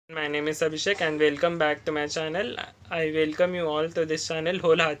My name is Abhishek and welcome back to my channel. I welcome you all to this channel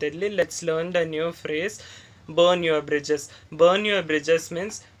wholeheartedly. Let's learn the new phrase burn your bridges. Burn your bridges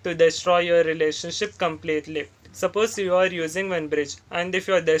means to destroy your relationship completely. Suppose you are using one bridge and if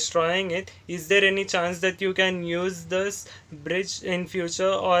you are destroying it, is there any chance that you can use this bridge in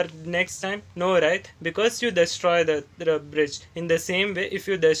future or next time? No, right? Because you destroy the bridge. In the same way, if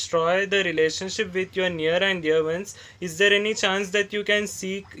you destroy the relationship with your near and dear ones, is there any chance that you can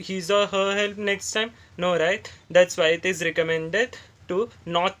seek his or her help next time? No, right? That's why it is recommended to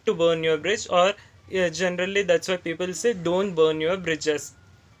not to burn your bridge, or generally that's why people say don't burn your bridges.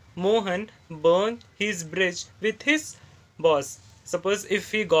 Mohan burned his bridge with his boss. Suppose if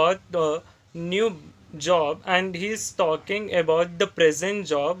he got a new job and he is talking about the present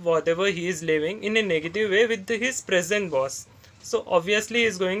job, whatever he is living, in a negative way with his present boss. So obviously he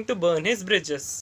is going to burn his bridges.